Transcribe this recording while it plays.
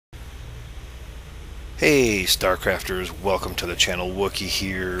Hey Starcrafters, welcome to the channel. Wookie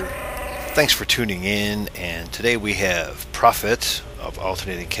here. Thanks for tuning in, and today we have Prophet of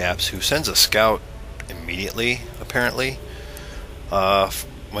Alternating Caps who sends a scout immediately, apparently.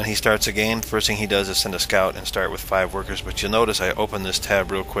 When he starts a game, first thing he does is send a scout and start with 5 workers, but you'll notice I opened this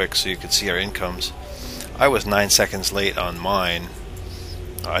tab real quick so you can see our incomes. I was 9 seconds late on mine.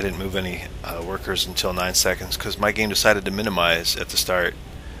 I didn't move any workers until 9 seconds because my game decided to minimize at the start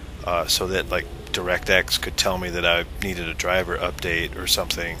so that DirectX could tell me that I needed a driver update or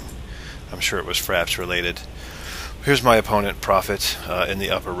something. I'm sure it was Fraps related. Here's my opponent, Prophet, in the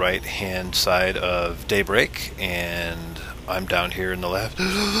upper right hand side of Daybreak, and I'm down here in the left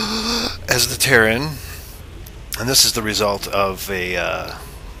as the Terran. And this is the result of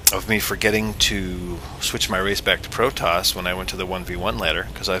me forgetting to switch my race back to Protoss when I went to the 1v1 ladder,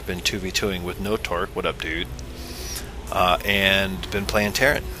 because I've been 2v2ing with no torque, what up dude, and been playing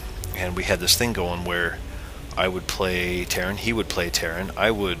Terran. And we had this thing going where I would play Terran, he would play Terran,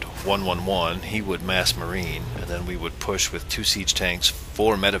 I would 1-1-1, he would mass Marine, and then we would push with 2 siege tanks,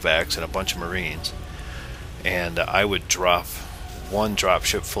 4 medevacs, and a bunch of Marines. And I would drop 1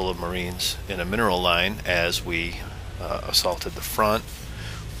 dropship full of Marines in a mineral line as we assaulted the front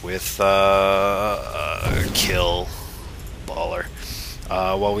with kill baller.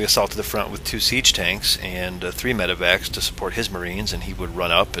 While we assaulted the front with 2 siege tanks and 3 medevacs to support his Marines, and he would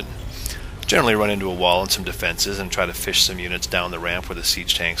run up and generally run into a wall and some defenses and try to fish some units down the ramp where the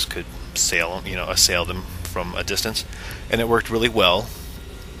siege tanks could assail them from a distance. And it worked really well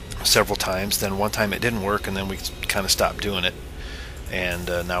several times. Then one time it didn't work, and then we kind of stopped doing it, and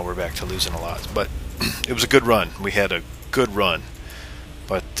now we're back to losing a lot. But it was a good run. We had a good run.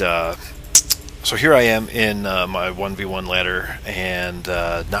 But so here I am in my 1v1 ladder, and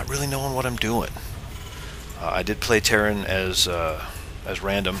not really knowing what I'm doing. I did play Terran as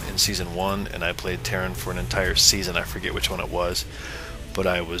random in Season 1, and I played Terran for an entire season. I forget which one it was, but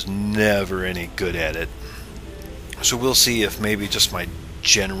I was never any good at it. So we'll see if maybe just my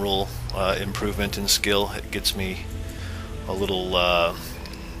general improvement in skill gets me a little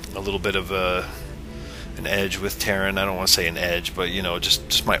bit of an edge with Terran. I don't want to say an edge, but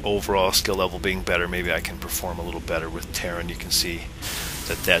just my overall skill level being better. Maybe I can perform a little better with Terran. You can see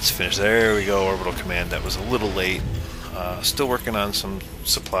that that's finished. There we go, orbital command. That was a little late. Still working on some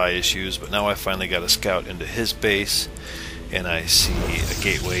supply issues, but now I finally got a scout into his base, and I see a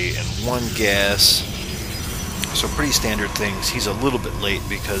gateway and 1 gas. So pretty standard things. He's a little bit late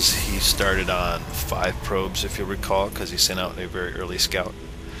because he started on 5 probes, if you'll recall, because he sent out a very early scout.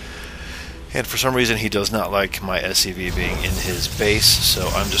 And for some reason he does not like my SCV being in his base, so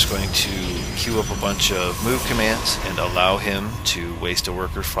I'm just going to queue up a bunch of move commands and allow him to waste a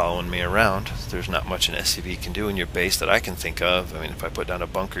worker following me around. There's not much an SCV can do in your base that I can think of. I mean, if I put down a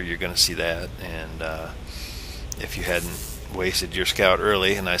bunker, you're going to see that, and if you hadn't wasted your scout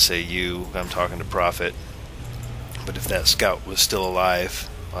early, and I say you, I'm talking to Prophet, but if that scout was still alive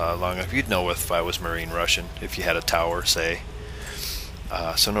long enough, you'd know if I was Marine Russian, if you had a tower, say.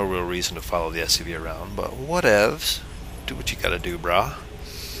 So no real reason to follow the SCV around, but whatevs. Do what you gotta do, brah.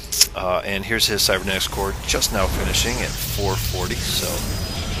 And here's his cybernetics core just now finishing at 440,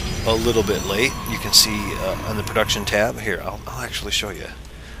 so a little bit late. You can see on the production tab here, I'll actually show you.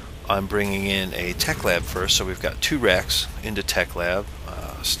 I'm bringing in a tech lab first, so we've got 2 racks into tech lab,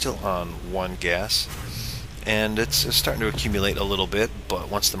 still on 1 gas, and it's starting to accumulate a little bit. But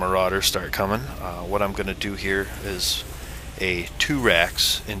once the marauders start coming, what I'm going to do here is 2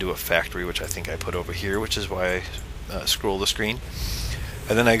 racks into a factory, which I think I put over here, which is why I scroll the screen,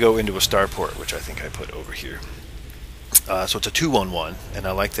 and then I go into a starport, which I think I put over here. So it's a 2-1-1, and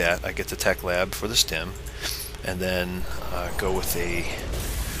I like that. I get the tech lab for the stem, and then go with a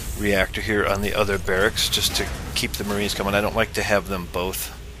reactor here on the other barracks just to keep the Marines coming. I don't like to have them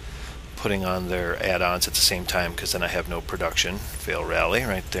both putting on their add-ons at the same time, because then I have no production. Fail rally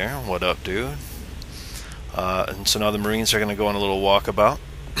right there. What up, dude? And so now the Marines are going to go on a little walkabout,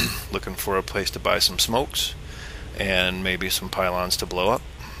 looking for a place to buy some smokes and maybe some pylons to blow up.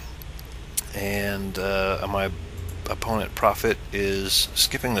 And my opponent Prophet is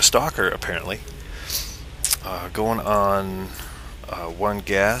skipping the Stalker, apparently, going on 1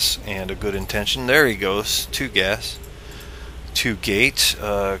 gas and a good intention. There he goes, 2 gas, 2 gate.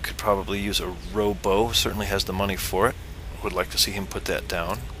 Could probably use a robo, certainly has the money for it. Would like to see him put that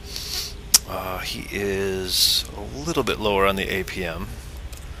down. He is a little bit lower on the APM,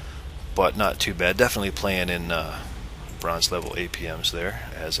 but not too bad. Definitely playing in bronze level APMs there,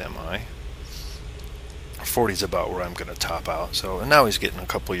 as am I. 40 is about where I'm going to top out. So, and now he's getting a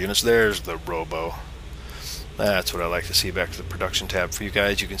couple units. There's the robo. That's what I like to see. Back to the production tab for you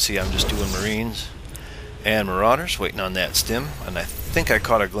guys. You can see I'm just doing Marines. And Marauders waiting on that stim, and I think I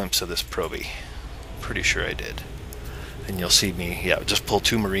caught a glimpse of this Proby. Pretty sure I did. And you'll see me, yeah, just pull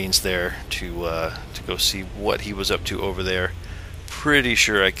 2 Marines there to go see what he was up to over there. Pretty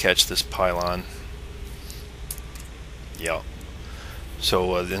sure I catch this pylon. Yeah.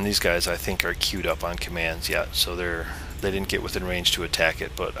 So then these guys I think are queued up on commands yet, so they didn't get within range to attack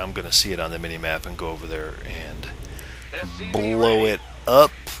it, but I'm going to see it on the mini-map and go over there and blow it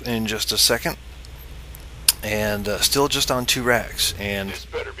up in just a second. And still just on 2 racks, and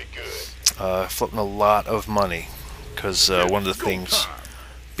flipping a lot of money, because one of the things,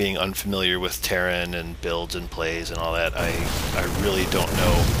 being unfamiliar with Terran and builds and plays and all that, I really don't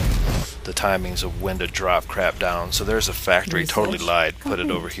know the timings of when to drop crap down. So there's a factory, totally lied, put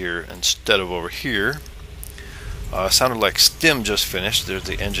it over here instead of over here. Sounded like stim just finished. There's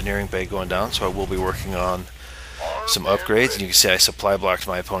the engineering bay going down, so I will be working on some upgrades, and you can see I supply blocked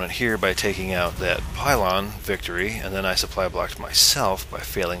my opponent here by taking out that pylon victory, and then I supply blocked myself by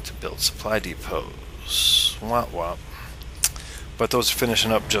failing to build supply depots. Wop wop. But those are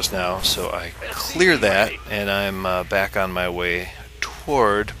finishing up just now, so I clear that, and I'm back on my way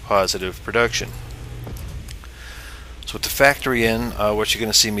toward positive production. So with the factory in, what you're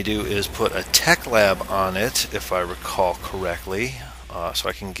going to see me do is put a tech lab on it, if I recall correctly, so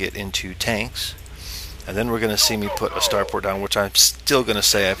I can get into tanks. And then we're going to see me put a starport down, which I'm still going to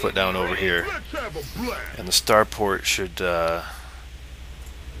say I put down over here. And the starport should... now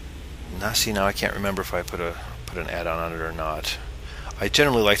I can't remember if I put an add-on on it or not. I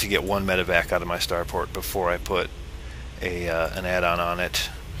generally like to get 1 medevac out of my starport before I put an add-on on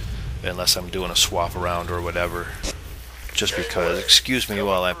it, unless I'm doing a swap around or whatever. Just because, excuse me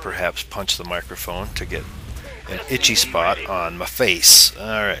while I perhaps punch the microphone to get an itchy spot on my face.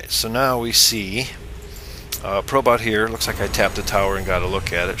 Alright, so now we see... probe out here. Looks like I tapped the tower and got a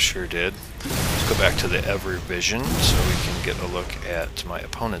look at it. Sure did. Let's go back to the Ever Vision so we can get a look at my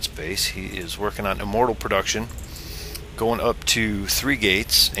opponent's base. He is working on Immortal production, going up to 3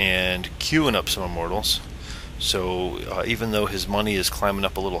 gates and queuing up some Immortals. So even though his money is climbing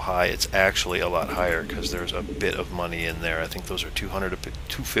up a little high, it's actually a lot higher because there's a bit of money in there. I think those are 200 to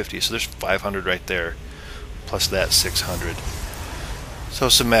 250, so there's 500 right there, plus that 600. So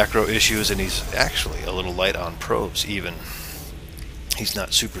some macro issues, and he's actually a little light on probes even. He's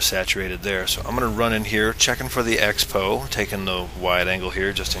not super saturated there, so I'm going to run in here, checking for the expo, taking the wide angle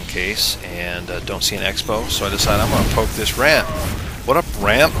here just in case, and don't see an expo, so I decide I'm going to poke this ramp. What up,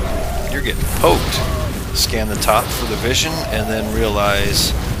 ramp? You're getting poked. Scan the top for the vision, and then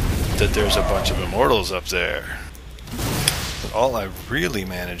realize that there's a bunch of Immortals up there. But all I really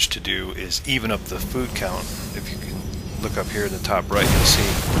managed to do is even up the food count. If you can look up here in the top right, you'll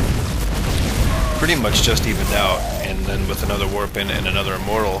see pretty much just evened out, and then with another warp in and another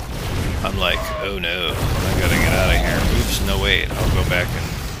Immortal, I'm like, oh no, I gotta get out of here. Oops, no wait, I'll go back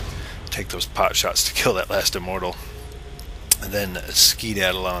and take those pot shots to kill that last Immortal, and then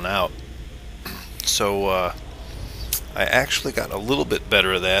skedaddle on out. So I actually got a little bit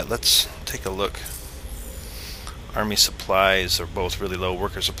better of that. Let's take a look. Army supplies are both really low,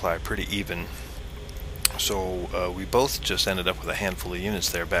 worker supply pretty even. So we both just ended up with a handful of units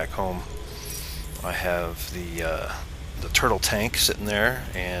there back home. I have the turtle tank sitting there,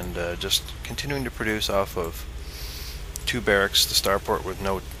 and just continuing to produce off of 2 barracks, the starport with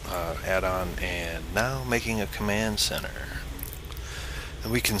no add-on, and now making a command center.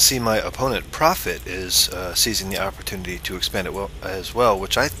 And we can see my opponent Prophet is seizing the opportunity to expand it as well,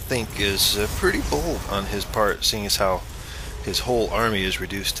 which I think is pretty bold on his part, seeing as how his whole army is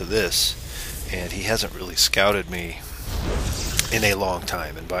reduced to this. And he hasn't really scouted me in a long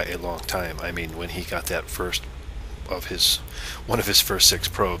time, and by a long time I mean when he got that one of his first 6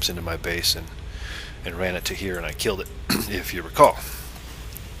 probes into my base and ran it to here, and I killed it, if you recall.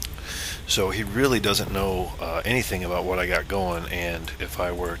 So he really doesn't know anything about what I got going, and if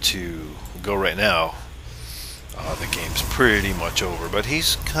I were to go right now, the game's pretty much over. But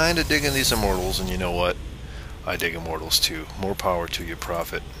he's kind of digging these Immortals, and you know what? I dig Immortals too. More power to you,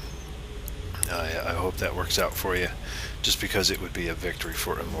 Prophet. I hope that works out for you, just because it would be a victory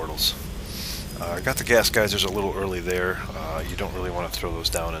for Immortals. I got the gas geysers a little early there. You don't really want to throw those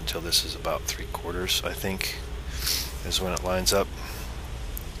down until this is about 3/4, I think, is when it lines up.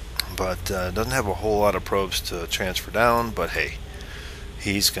 But doesn't have a whole lot of probes to transfer down, but hey,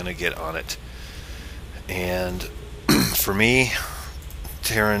 he's going to get on it. And for me,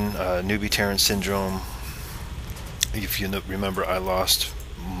 Terran, newbie Terran syndrome, if you remember, I lost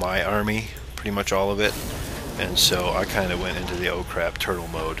my army, pretty much all of it, and so I kind of went into the oh crap turtle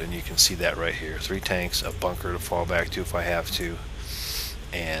mode, and you can see that right here. 3 tanks, a bunker to fall back to if I have to,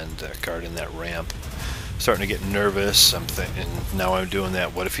 and guarding that ramp. starting to get nervous. I'm thinking, now I'm doing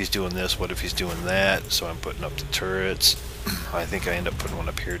that. What if he's doing this? What if he's doing that? So I'm putting up the turrets. I think I end up putting one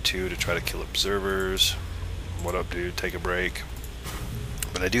up here too to try to kill observers. What up, dude? Take a break.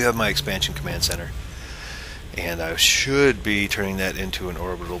 But I do have my expansion command center, and I should be turning that into an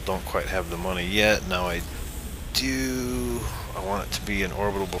orbital. Don't quite have the money yet. Now I do. I want it to be an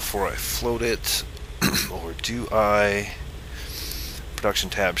orbital before I float it. Or do I? Production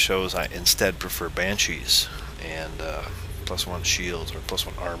tab shows I instead prefer Banshees and +1 shields, or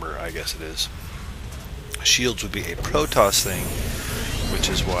 +1 armor, I guess it is. Shields would be a Protoss thing, which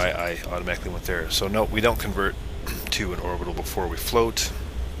is why I automatically went there. So no, we don't convert to an orbital before we float,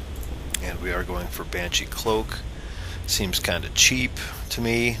 and we are going for Banshee Cloak. Seems kind of cheap to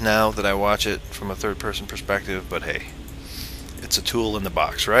me now that I watch it from a third-person perspective, but hey, it's a tool in the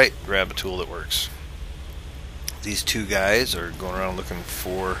box, right? Grab a tool that works. These two guys are going around looking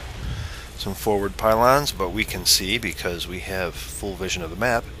for some forward pylons, but we can see, because we have full vision of the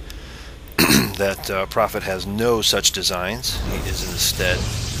map, that Prophet has no such designs. He is instead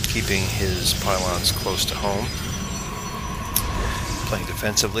keeping his pylons close to home, playing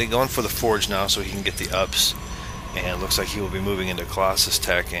defensively, going for the forge now so he can get the ups, and looks like he will be moving into Colossus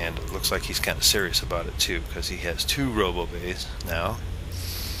Tech, and it looks like he's kind of serious about it too, because he has 2 robo bays now.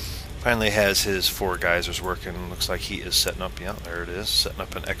 Finally has his 4 geysers working. Looks like he is setting up, yeah, there it is, setting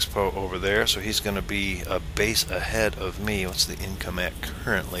up an expo over there, so he's going to be a base ahead of me. What's the income at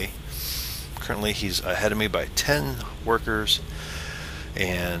currently? Currently he's ahead of me by 10 workers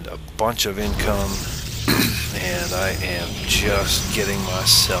and a bunch of income, and I am just getting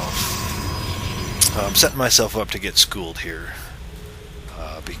myself, I'm setting myself up to get schooled here,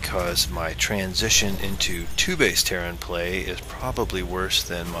 because my transition into 2-base Terran play is probably worse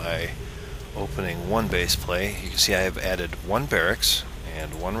than my opening 1-base play. You can see I have added 1 barracks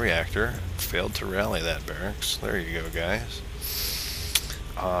and 1 reactor. Failed to rally that barracks. There you go, guys.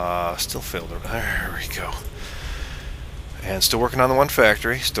 Still failed to... There we go. And still working on the 1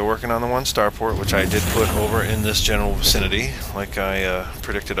 factory. Still working on the 1 starport, which I did put over in this general vicinity, like I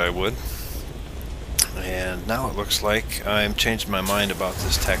predicted I would. And now it looks like I'm changing my mind about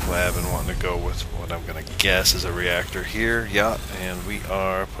this tech lab and wanting to go with what I'm going to guess is a reactor here. Yeah, and we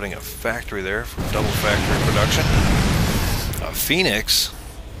are putting a factory there for double factory production. Phoenix.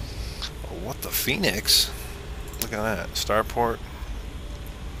 What the Phoenix? Look at that. Starport.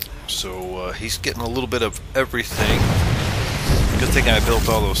 So he's getting a little bit of everything. Good thing I built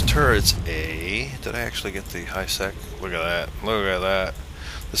all those turrets. Did I actually get the high sec? Look at that. Look at that.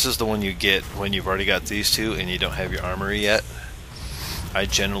 This is the one you get when you've already got these 2 and you don't have your armory yet. I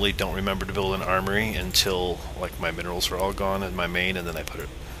generally don't remember to build an armory until like my minerals are all gone in my main, and then I put it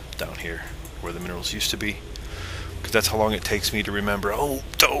down here where the minerals used to be, because that's how long it takes me to remember. Oh,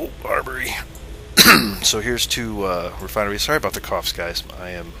 armory. So here's 2 refineries. Sorry about the coughs, guys.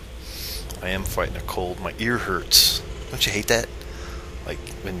 I am fighting a cold. My ear hurts. Don't you hate that? Like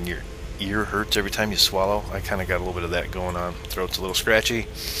when your ear hurts every time you swallow. I kind of got a little bit of that going on. Throat's a little scratchy.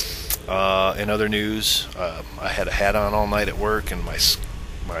 In other news, I had a hat on all night at work, and my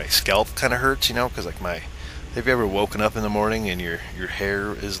scalp kind of hurts, you know, because like have you ever woken up in the morning and your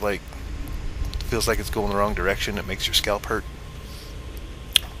hair is like, feels like it's going the wrong direction? It makes your scalp hurt.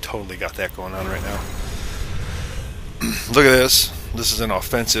 Totally got that going on right now. Look at this. This is an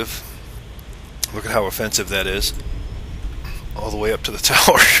offensive. Look at how offensive that is. All the way up to the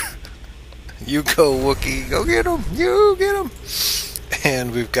tower. You go, Wookie. Go get him. You get him.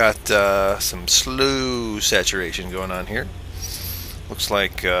 And we've got some slow saturation going on here. Looks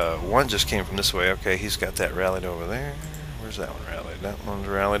like 1 just came from this way. Okay, he's got that rallied over there. Where's that one rallied? That one's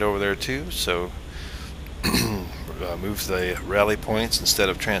rallied over there too. So move the rally points instead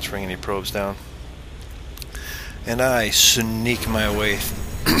of transferring any probes down. And I sneak my way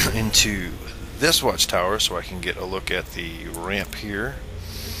into this watchtower so I can get a look at the ramp here.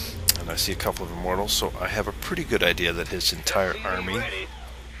 And I see a couple of immortals, so I have a pretty good idea that his entire army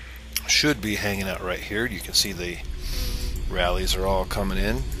should be hanging out right here. You can see the rallies are all coming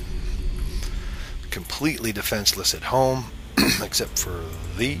in. Completely defenseless at home, except for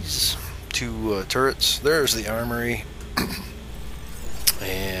these 2 turrets. There's the armory.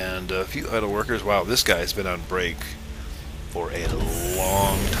 And a few idle workers. Wow, this guy's been on break for a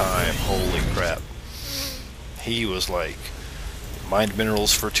long time. Holy crap. He was like, mined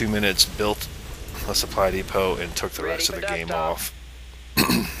minerals for 2 minutes, built a supply depot, and took the rest of the game off.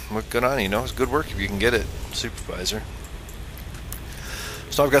 Look good on you, know, it's good work if you can get it, supervisor.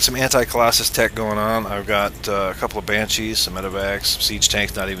 So I've got some anti-Colossus tech going on. I've got a couple of Banshees, some medevacs, some siege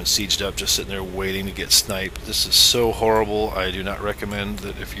tanks not even sieged up, just sitting there waiting to get sniped. This is so horrible. I do not recommend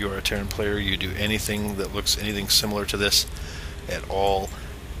that if you are a Terran player you do anything that looks anything similar to this at all,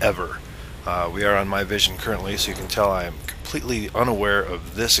 ever. We are on my vision currently, so you can tell I am completely unaware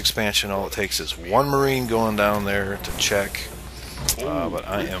of this expansion. All it takes is one Marine going down there to check. But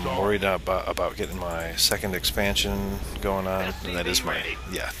I am worried about getting my second expansion going on, and that is my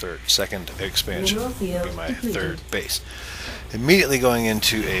second expansion will be my third base. Immediately going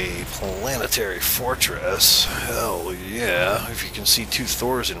into a planetary fortress. Hell yeah! If you can see 2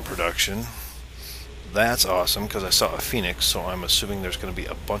 Thors in production, that's awesome. Because I saw a Phoenix, so I'm assuming there's going to be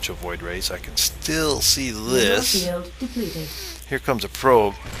a bunch of Void Rays. I can still see this. Here comes a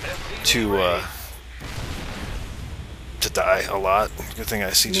probe to die a lot. Good thing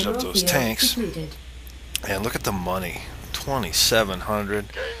I sieged up those tanks. And look at the money. 2,700.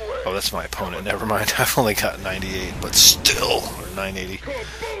 Oh, that's my opponent. Never mind. I've only got 98, but still, or 980.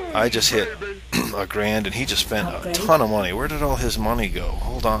 I just hit a grand, and he just spent a ton of money. Where did all his money go?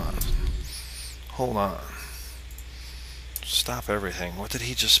 Hold on. Hold on. Stop everything. What did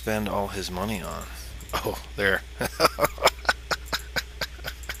he just spend all his money on? Oh, there.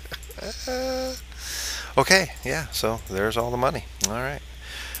 Okay, yeah, so there's all the money. Alright.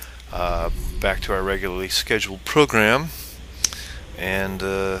 Back to our regularly scheduled program. And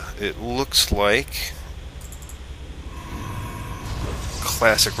it looks like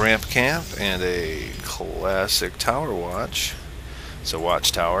classic ramp camp and a classic tower watch. It's a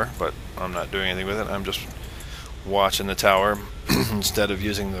watchtower, but I'm not doing anything with it. I'm just watching the tower instead of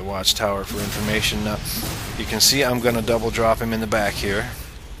using the watchtower for information. Now, you can see I'm going to double drop him in the back here.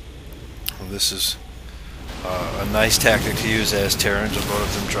 This is a nice tactic to use as Terrans. A lot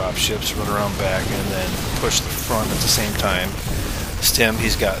of them drop ships, run around back, and then push the front at the same time. Stim,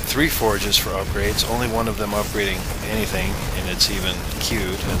 he's got 3 forges for upgrades, only one of them upgrading anything, and it's even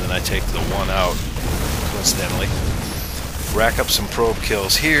queued, and then I take the one out, coincidentally. Rack up some probe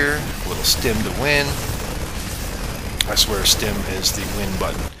kills here, little Stim to win. I swear Stim is the win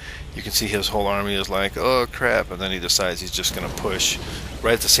button. You can see his whole army is like, oh crap, and then he decides he's just going to push.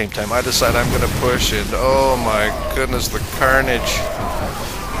 Right at the same time I decide I'm going to push, and oh my goodness, the carnage.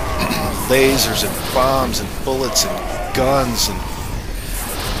 Lasers and bombs and bullets and guns, and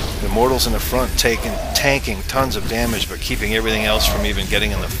the Immortals in the front tanking tons of damage, but keeping everything else from even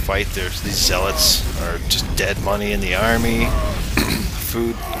getting in the fight. These Zealots are just dead money in the army.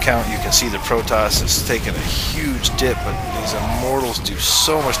 Food count, you can see the Protoss is taking a huge dip, but these Immortals do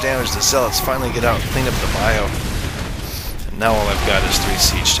so much damage. The Zealots finally get out and clean up the bio. And now all I've got is 3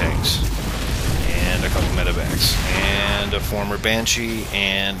 siege tanks, and a couple medevacs, and a former Banshee,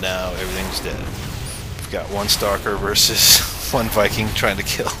 and now everything's dead. We've got 1 Stalker versus 1 Viking trying to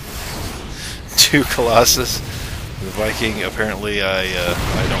kill 2 Colossus. The Viking, apparently I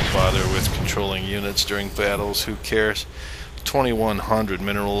don't bother with controlling units during battles. Who cares? 2,100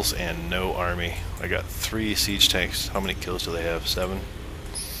 minerals and no army. I got 3 siege tanks. How many kills do they have? 7?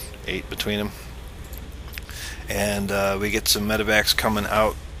 8 between them. And we get some medevacs coming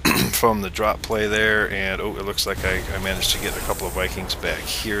out from the drop play there, and oh, it looks like I managed to get a couple of Vikings back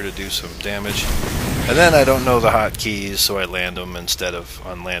here to do some damage. And then I don't know the hotkeys, so I land them instead of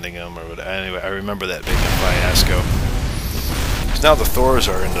unlanding them or whatever. Anyway, I remember that being a fiasco. So now the Thors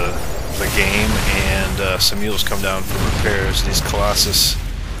are in the game, and some mules come down for repairs. These Colossus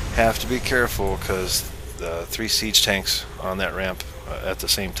have to be careful, because the 3 siege tanks on that ramp at the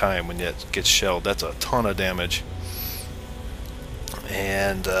same time, when it gets shelled, that's a ton of damage.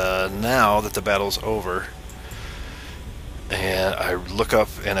 And now that the battle's over, and I look up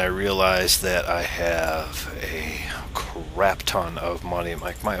and I realize that I have a crap ton of money.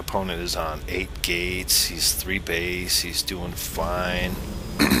 Like, my opponent is on 8 gates, he's 3 base, he's doing fine.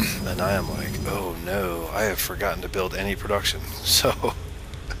 And I am like, oh no, I have forgotten to build any production. So,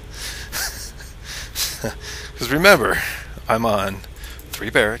 because remember, I'm on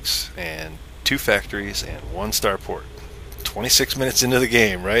 3 barracks and 2 factories and 1 starport. 26 minutes into the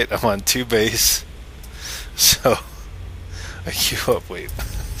game, right? I'm on 2 base. So I queue up,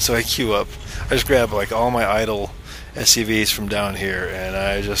 So I queue up. I just grab like all my idle SCVs from down here, and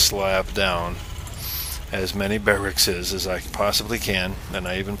I just slap down as many barracks as I possibly can, and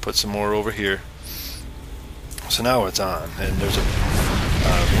I even put some more over here. So now it's on, and there's a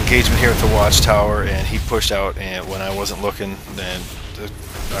engagement here at the watchtower, and he pushed out, and when I wasn't looking, then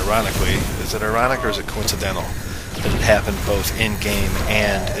ironically, is it ironic or is it coincidental that it happened both in game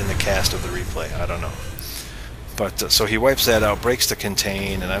and in the cast of the replay? I don't know. But so he wipes that out, breaks the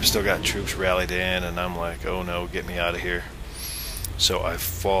contain, and I've still got troops rallied in, and I'm like, oh no, get me out of here. So I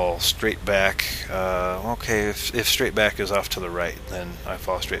fall straight back. Okay, if straight back is off to the right, then I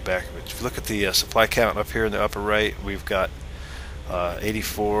fall straight back. But if you look at the supply count up here in the upper right, we've got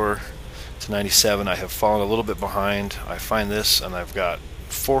 84 to 97. I have fallen a little bit behind. I find this, and I've got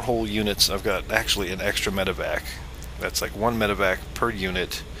 4 whole units. I've got actually an extra medevac. That's like 1 medevac per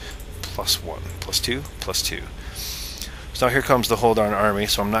unit, plus 1, plus 2, plus 2. So now here comes the whole darn army,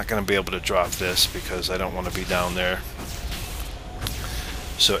 so I'm not going to be able to drop this because I don't want to be down there.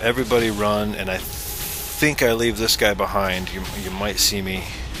 So everybody run, and I think I leave this guy behind. You might see me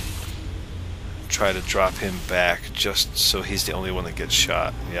try to drop him back just so he's the only one that gets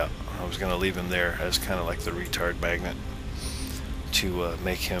shot. Yeah, I was going to leave him there as kind of like the retard magnet to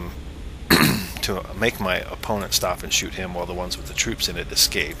make him to make my opponent stop and shoot him while the ones with the troops in it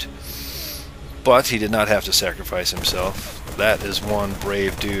escaped. But he did not have to sacrifice himself. That is one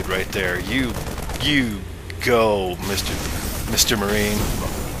brave dude right there. You go, Mr. Marine.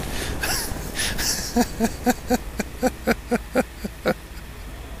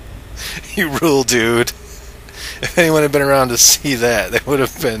 You rule, dude. If anyone had been around to see that, they would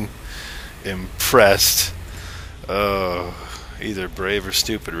have been impressed. Oh, either brave or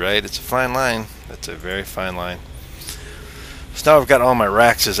stupid, right? It's a fine line. It's a very fine line. So now I've got all my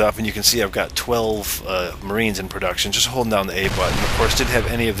racks up, and you can see I've got 12 Marines in production, just holding down the A button. Of course, didn't have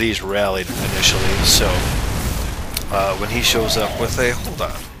any of these rallied initially, so when he shows up with a... Hold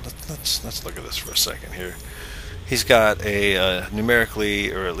on. Let's look at this for a second here. He's got a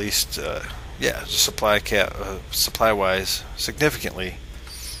numerically, or at least, supply-wise, significantly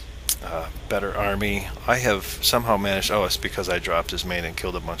better army. I have somehow managed... Oh, it's because I dropped his main and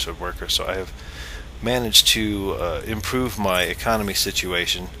killed a bunch of workers, so I have managed to improve my economy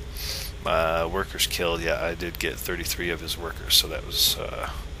situation. Workers killed, yeah, I did get 33 of his workers, so that was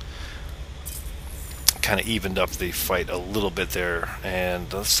kind of evened up the fight a little bit there.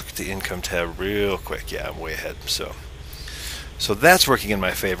 And let's look at the income tab real quick. Yeah, I'm way ahead. So that's working in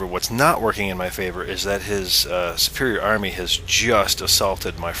my favor. What's not working in my favor is that his superior army has just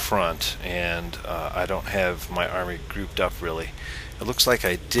assaulted my front, and I don't have my army grouped up really. It looks like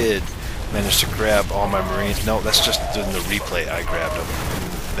I did manage to grab all my Marines. No, that's just in the replay I grabbed them.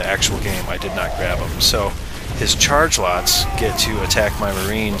 In the actual game, I did not grab them. So his charge lots get to attack my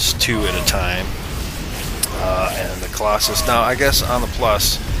Marines 2 at a time. And the Colossus, now I guess on the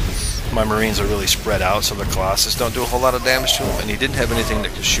plus, my Marines are really spread out, so the Colossus don't do a whole lot of damage to him, and he didn't have anything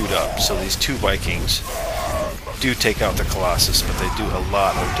that could shoot up, so these 2 Vikings do take out the Colossus, but they do a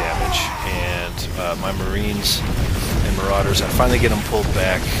lot of damage. And my Marines and Marauders, I finally get them pulled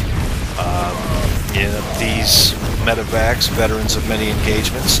back. These medevacs, veterans of many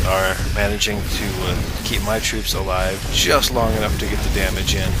engagements, are managing to keep my troops alive just long enough to get the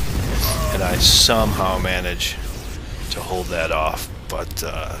damage in. And I somehow manage to hold that off, but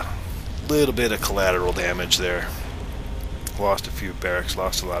a little bit of collateral damage there. Lost a few barracks,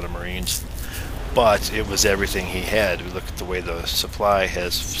 lost a lot of Marines, but it was everything he had. We look at the way the supply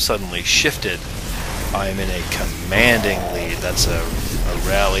has suddenly shifted. I am in a commanding lead. That's a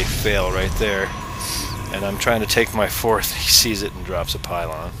rally fail right there. And I'm trying to take my 4th. He sees it and drops a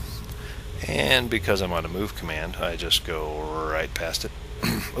pylon. And because I'm on a move command, I just go right past it.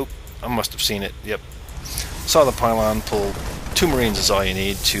 Oop. I must have seen it. Yep. Saw the pylon. Pull 2 Marines is all you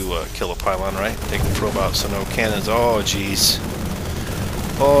need to kill a pylon, right? Take the probe out so no cannons. Oh, jeez.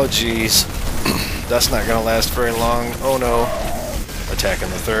 Oh, jeez. That's not going to last very long. Oh, no. Attacking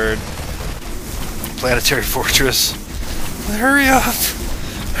the 3rd. Planetary Fortress. Hurry up.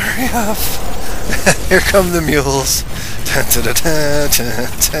 Hurry up. Here come the mules. Get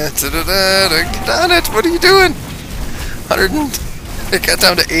on it. What are you doing? 100. It got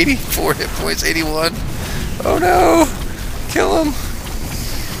down to 84 hit points, 81. Oh no! Kill him!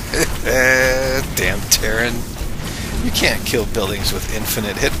 Damn Terran. You can't kill buildings with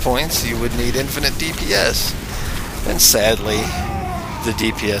infinite hit points. You would need infinite DPS. And sadly, the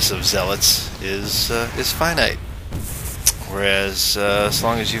DPS of Zealots is finite. Whereas, as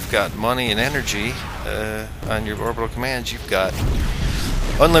long as you've got money and energy on your orbital commands, you've got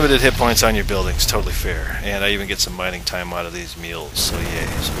unlimited hit points on your buildings. Totally fair. And I even get some mining time out of these mules, so yay.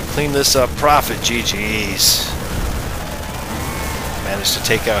 So we clean this up. Profit, GG's. Managed to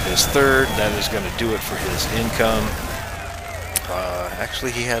take out his 3rd. That is going to do it for his income.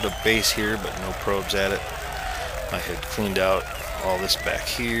 Actually, he had a base here, but no probes at it. I had cleaned out all this back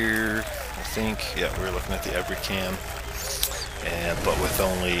here, I think. Yeah, we were looking at the every cam. But with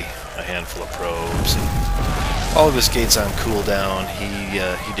only a handful of probes and all of his gates on cooldown, he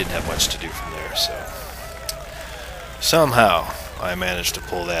didn't have much to do from there. So somehow I managed to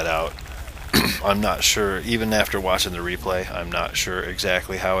pull that out. I'm not sure, even after watching the replay, I'm not sure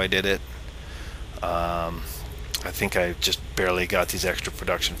exactly how I did it. I think I just barely got these extra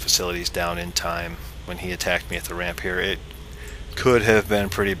production facilities down in time when he attacked me at the ramp here. It could have been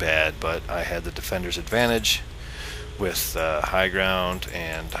pretty bad, but I had the defender's advantage with high ground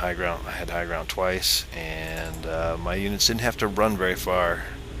and high ground. I had high ground twice, and my units didn't have to run very far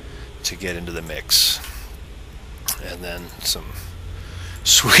to get into the mix. And then some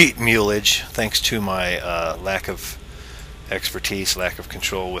sweet muleage, thanks to my lack of expertise, lack of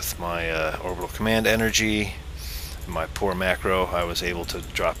control with my orbital command energy, my poor macro. I was able to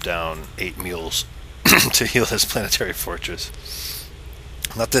drop down 8 mules to heal his planetary fortress.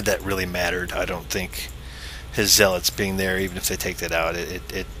 Not that that really mattered. I don't think his zealots being there, even if they take that out,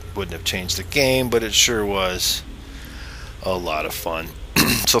 it wouldn't have changed the game, but it sure was a lot of fun.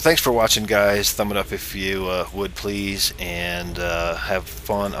 So thanks for watching, guys. Thumb it up if you would, please, and have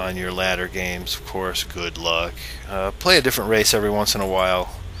fun on your ladder games. Of course, good luck. Play a different race every once in a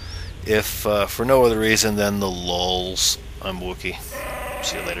while, if for no other reason than the lulz. I'm Wookie.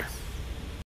 See you later.